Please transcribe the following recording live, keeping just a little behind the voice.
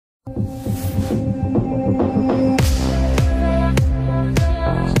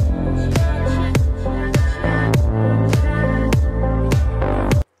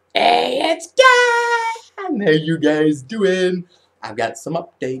everyone, how you guys doing? I've got some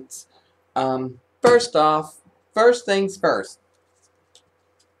updates. First off, first things first.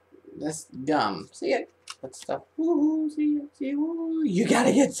 This gum, see it? That stuff. Ooh, see it? See it? Ooh, you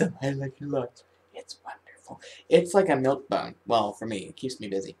gotta get some. I like it a lot. It's wonderful. It's like a milk bone. Well, for me, it keeps me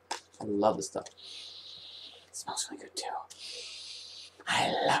busy. I love this stuff. It smells really good too.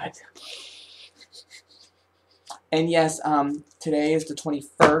 I love it. And yes, today is the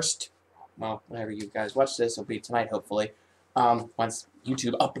 21st. Well, whenever you guys watch this, it'll be tonight, hopefully, once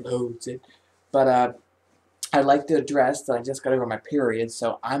YouTube uploads it. But, I like to address that I just got over my period,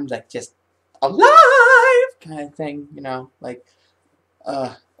 so I'm, like, just alive kind of thing, you know, like,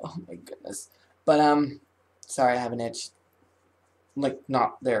 oh my goodness. But, sorry, I have an itch, like,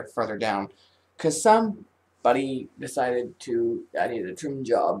 not there, further down, because somebody decided I needed a trim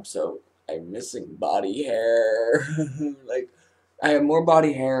job, so I'm missing body hair. Like, I have more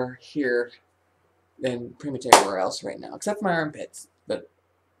body hair here than pretty much everywhere else right now, except for my armpits. But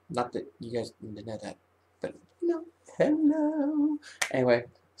not that you guys need to know that. But no, hello. Anyway,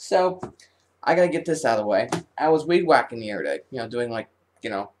 so I gotta get this out of the way. I was weed whacking the other day, doing like,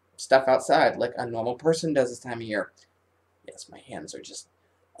 stuff outside like a normal person does this time of year. Yes, my hands are just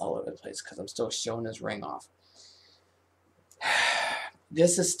all over the place because I'm still showing this ring off.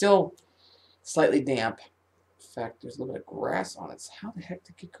 This is still slightly damp. In fact, there's a little bit of grass on it. How the heck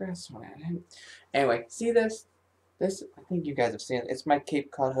did I get grass on it? Anyway, see this? This, I think you guys have seen it. It's my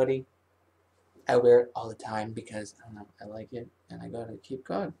Cape Cod hoodie. I wear it all the time because, I don't know, I like it. And I go to Cape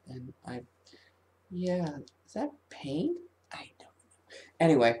Cod. And yeah, is that paint? I don't know.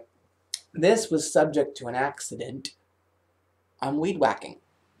 Anyway, this was subject to an accident. I'm weed whacking.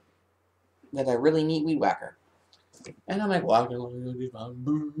 That I really need weed whacker. And I'm like walking along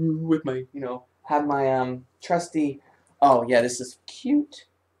with my, have my trusty, oh yeah, this is cute.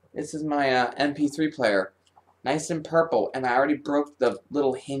 This is my MP3 player. Nice and purple. And I already broke the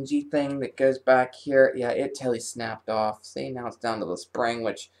little hingy thing that goes back here. Yeah, it totally snapped off. See, now it's down to the spring,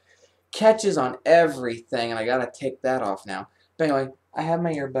 which catches on everything. And I gotta take that off now. But anyway, I have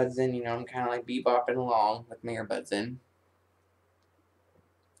my earbuds in, I'm kind of like bebopping along with my earbuds in.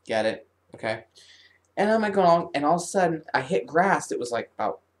 Get it? Okay. And I'm like going along, and all of a sudden, I hit grass. It was like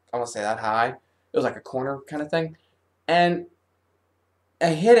about, I want to say that high. It was like a corner kind of thing. And I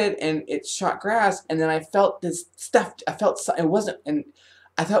hit it, and it shot grass, and then I felt this stuff. It wasn't, and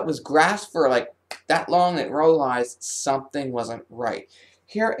I thought it was grass for like that long, and realized something wasn't right.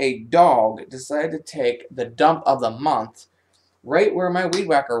 Here, a dog decided to take the dump of the month right where my weed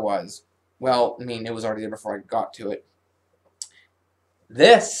whacker was. Well, I mean, it was already there before I got to it.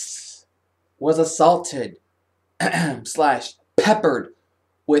 This was assaulted / peppered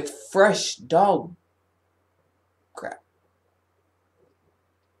with fresh dog crap.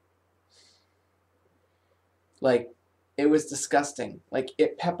 Like, it was disgusting. Like,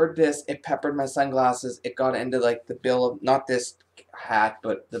 it peppered this, it peppered my sunglasses, it got into, like, the bill of, not this hat,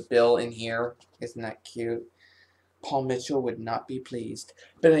 but the bill in here. Isn't that cute? Paul Mitchell would not be pleased.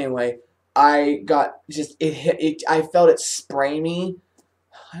 But anyway, I got just, I felt it spray me.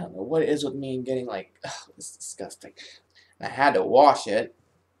 I don't know what it is with me and getting like, it's disgusting. And I had to wash it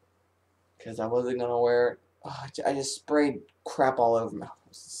because I wasn't going to wear it. Oh, I just sprayed crap all over me. It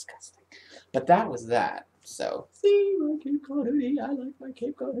was disgusting. But that was that. So, see my Cape Cod hoodie. I like my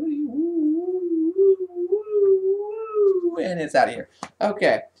Cape Cod hoodie. Woo, woo, woo, woo. And it's out of here.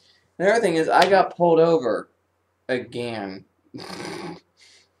 Okay. The other thing is I got pulled over again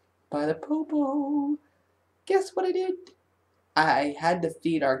by the popo. Guess what I did? I had to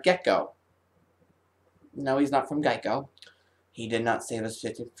feed our gecko. No, he's not from Geico. He did not save us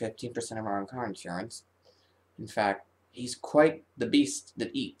 15% of our own car insurance. In fact, he's quite the beast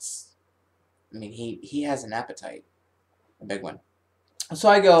that eats. I mean, he has an appetite. A big one. So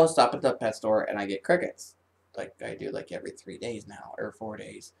I go stop at the pet store and I get crickets. Like I do like every 3 days now. Or 4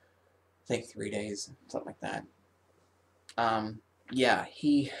 days. I think 3 days. Something like that. Yeah,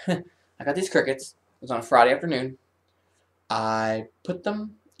 I got these crickets. It was on a Friday afternoon. I put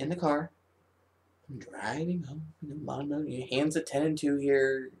them in the car. I'm driving home. Your hands at 10 and 2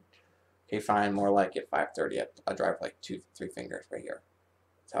 here. Okay, fine. More like at 5:30. I drive like 2-3 fingers right here.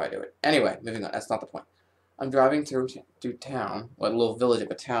 That's how I do it. Anyway, moving on. That's not the point. I'm driving through town, a little village of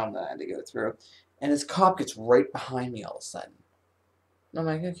a town that I had to go through, and this cop gets right behind me all of a sudden. And I'm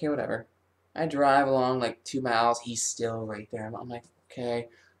like, okay, whatever. I drive along like 2 miles. He's still right there. I'm like, okay.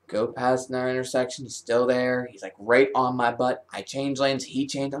 Go past another intersection. He's still there. He's like right on my butt. I change lanes. He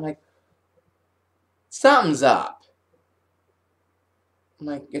changed. I'm like, something's up. I'm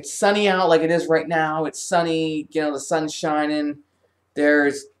like, it's sunny out like it is right now. It's sunny. The sun's shining.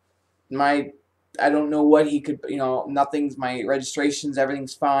 There's my I don't know what he could, nothing's, my registrations,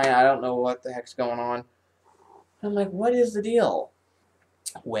 everything's fine. I don't know what the heck's going on. I'm like, what is the deal?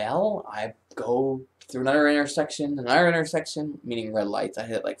 Well, I go through another intersection, meaning red lights. I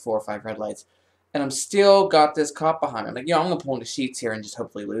hit like 4 or 5 red lights. And I'm still got this cop behind me. I'm like, I'm going to pull into sheets here and just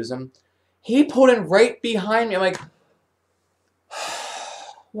hopefully lose him. He pulled in right behind me. I'm like,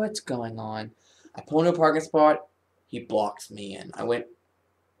 what's going on? I pull into a parking spot. He blocks me in. I went,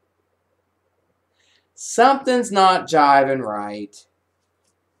 something's not jiving right.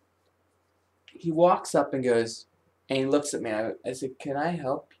 He walks up and goes, and he looks at me. I said, can I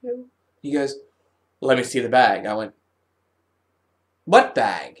help you? He goes, let me see the bag. I went, what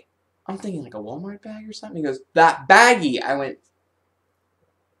bag? I'm thinking like a Walmart bag or something. He goes, that baggie. I went,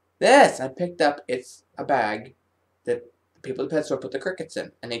 this. I picked up, it's a bag that people at the pet store put the crickets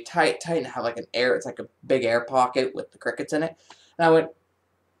in. And they tie it tight and have like an air, it's like a big air pocket with the crickets in it. And I went,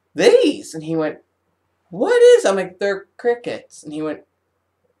 these? And he went, what is? I'm like, they're crickets. And he went,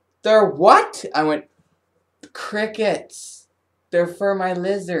 they're what? I went, crickets. They're for my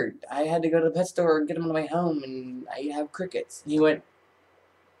lizard. I had to go to the pet store and get them on the way home, and I have crickets. And he went,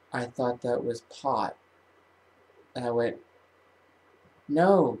 I thought that was pot. And I went,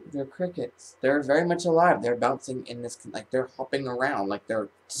 no, they're crickets. They're very much alive. They're bouncing in this, like they're hopping around, like they're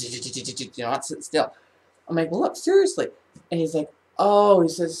not sitting still. I'm like, look, seriously. And he's like, oh, he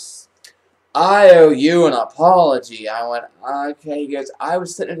says, I owe you an apology. I went, okay. He goes, I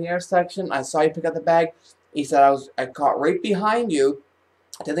was sitting in the intersection. I saw you pick up the bag. He said, I caught right behind you.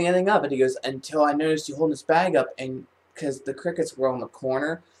 I didn't think anything of it. He goes, until I noticed you holding this bag up, and because the crickets were on the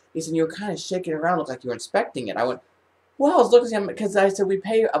corner, he said, you were kind of shaking it around, looked like you were inspecting it. I went, well, I was looking at him, because I said, we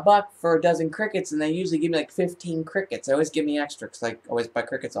pay $1 for a dozen crickets, and they usually give me like 15 crickets. They always give me extra, because I always buy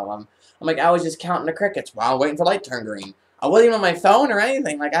crickets all of them. I'm like, I was just counting the crickets while waiting for light to turn green. I wasn't even on my phone or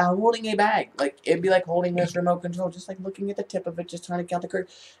anything. Like, I'm holding a bag. Like, it'd be like holding this remote control, just like looking at the tip of it, just trying to count the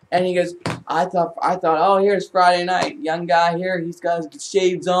crickets. And he goes, I thought, oh, here's Friday night. Young guy here, he's got his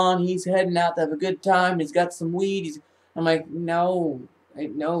shades on. He's heading out to have a good time. He's got some weed. I'm like, no,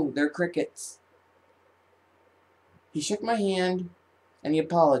 they're crickets. He shook my hand, and he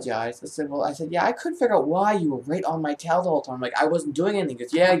apologized. I said, yeah, I couldn't figure out why you were right on my tail the whole time. Like, I wasn't doing anything. He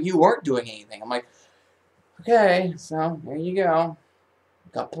goes, yeah, you weren't doing anything. I'm like, okay, so there you go.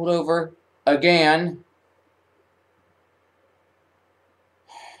 Got pulled over again.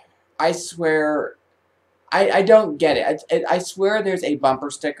 I swear, I don't get it. I swear there's a bumper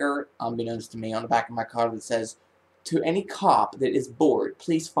sticker, unbeknownst to me, on the back of my car that says, to any cop that is bored,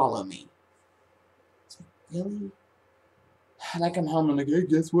 please follow me. Really? And I come home and I'm like, hey,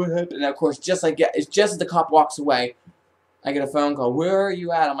 guess what happened? And of course, it's just as the cop walks away, I get a phone call. Where are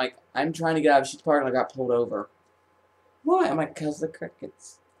you at? I'm like, I'm trying to get out of Sheets Park and I got pulled over. Why? I'm like, because the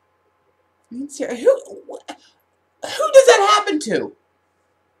crickets. I mean, seriously, who does that happen to?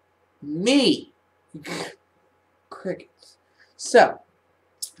 Me. Crickets. So,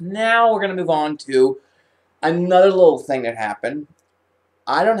 now we're going to move on to another little thing that happened.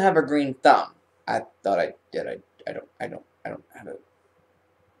 I don't have a green thumb. I thought I did. I don't have it.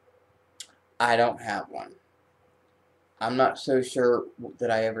 I don't have one. I'm not so sure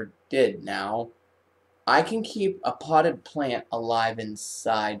that I ever did now. I can keep a potted plant alive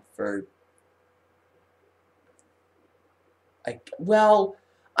inside for, well,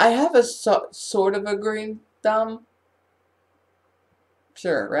 I have a sort of a green thumb.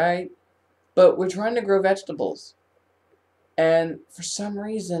 Sure, right? But we're trying to grow vegetables. And for some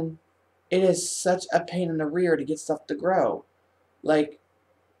reason, it is such a pain in the rear to get stuff to grow. Like,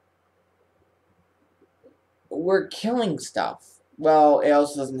 we're killing stuff. Well, it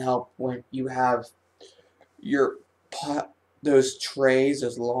also doesn't help when you have your pot, those trays,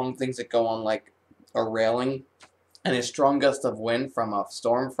 those long things that go on like a railing, and a strong gust of wind from a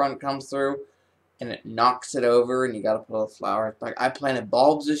storm front comes through, and it knocks it over, and you gotta put all the flowers back. I planted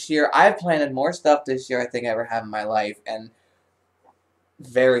bulbs this year. I've planted more stuff this year I think I ever have in my life, and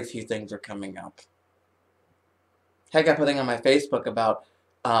very few things are coming up. Heck, I put a thing on my Facebook about,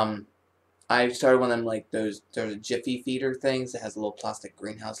 I started one of them, like, there's a Jiffy feeder things that has a little plastic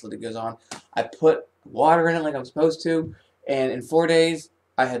greenhouse lid that goes on. I put water in it like I'm supposed to, and in 4 days,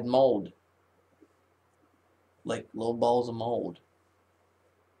 I had mold. Like, little balls of mold.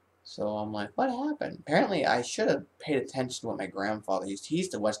 So I'm like, what happened? Apparently, I should have paid attention to what my grandfather used to. He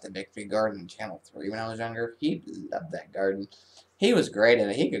used to watch the Victory Garden on Channel 3 when I was younger. He loved that garden. He was great at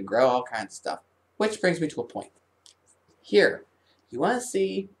it. He could grow all kinds of stuff. Which brings me to a point. Here, you want to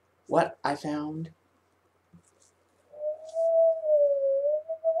see what I found?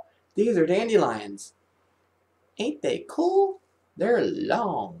 These are dandelions. Ain't they cool? They're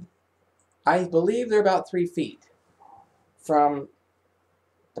long. I believe they're about 3 feet from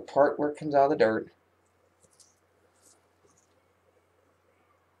the part where it comes out of the dirt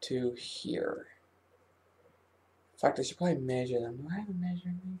to here. In fact, I should probably measure them. Do I have a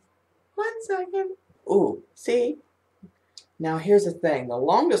measuring thing? 1 second. Ooh, see? Now here's the thing. The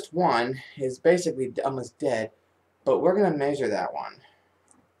longest one is basically almost dead, but we're going to measure that one.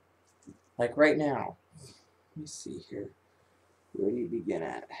 Like right now. Let me see here. Where do you begin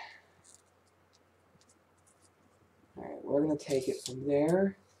at? Alright, we're going to take it from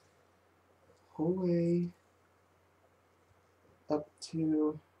there, whole way up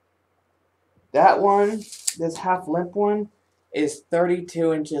to that one. This half limp one is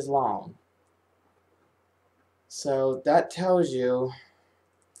 32 inches long. So that tells you,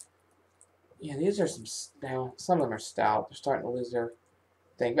 yeah, these are now some of them are stout. They're starting to lose their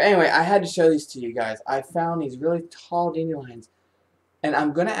thing. But anyway, I had to show these to you guys. I found these really tall dandelions, and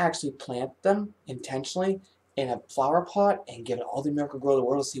I'm going to actually plant them intentionally in a flower pot and give it all the Miracle-Gro of the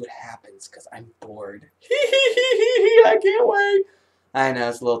world to see what happens, because I'm bored. I can't wait. I know,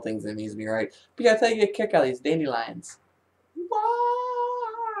 it's little things that amuse me, right? But yeah, I thought you get a kick out of these dandelions.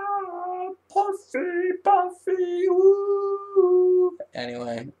 Wow, puffy, puffy, woo.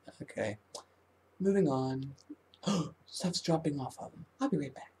 Anyway, okay. Moving on. Stuff's dropping off of them. I'll be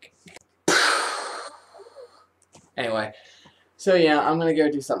right back. Anyway, so yeah, I'm gonna go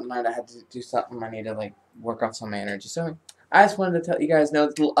do something tonight. I had to do something. I need to like work off some of my energy. So I just wanted to let you guys know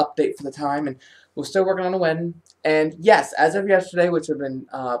this little update for the time, and we're still working on a wedding. And yes, as of yesterday, which would have been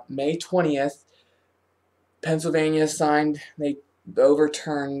May 20th, Pennsylvania signed. They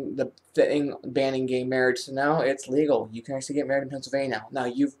overturned the thing banning gay marriage, so now it's legal. You can actually get married in Pennsylvania now. Now,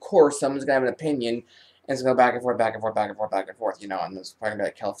 you, of course, someone's gonna have an opinion, and it's gonna go back and forth, back and forth, back and forth, back and forth. You know, and it's probably gonna be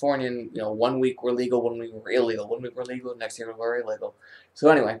like California. And, you know, 1 week we're legal, 1 week we're illegal, 1 week we're legal, next year we're illegal. So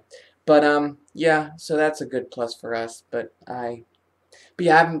anyway, but yeah, so that's a good plus for us. But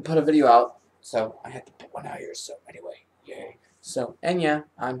yeah, I haven't put a video out, so I had to put one out here. So anyway, yay. So and yeah,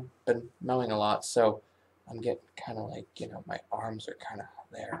 I've been mowing a lot, so I'm getting kind of like, you know, my arms are kind of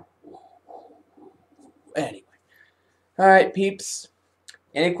there. Anyway. Alright, peeps.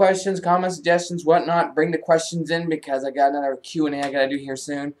 Any questions, comments, suggestions, whatnot, bring the questions in because I got another Q&A I gotta do here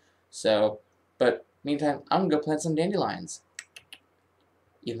soon. So, but meantime, I'm gonna go plant some dandelions.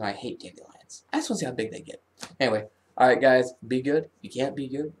 Even though I hate dandelions. I just want to see how big they get. Anyway, alright guys, be good. If you can't be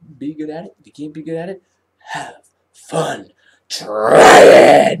good, be good at it. If you can't be good at it, have fun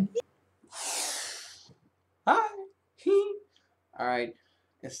trying! Hi! Alright,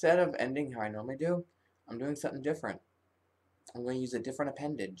 instead of ending how I normally do, I'm doing something different. I'm going to use a different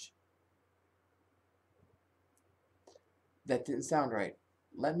appendage. That didn't sound right.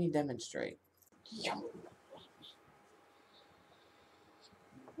 Let me demonstrate.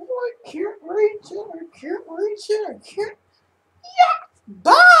 Oh, I can't reach it, I can't reach it, I can't... Yeah!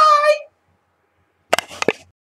 Bye!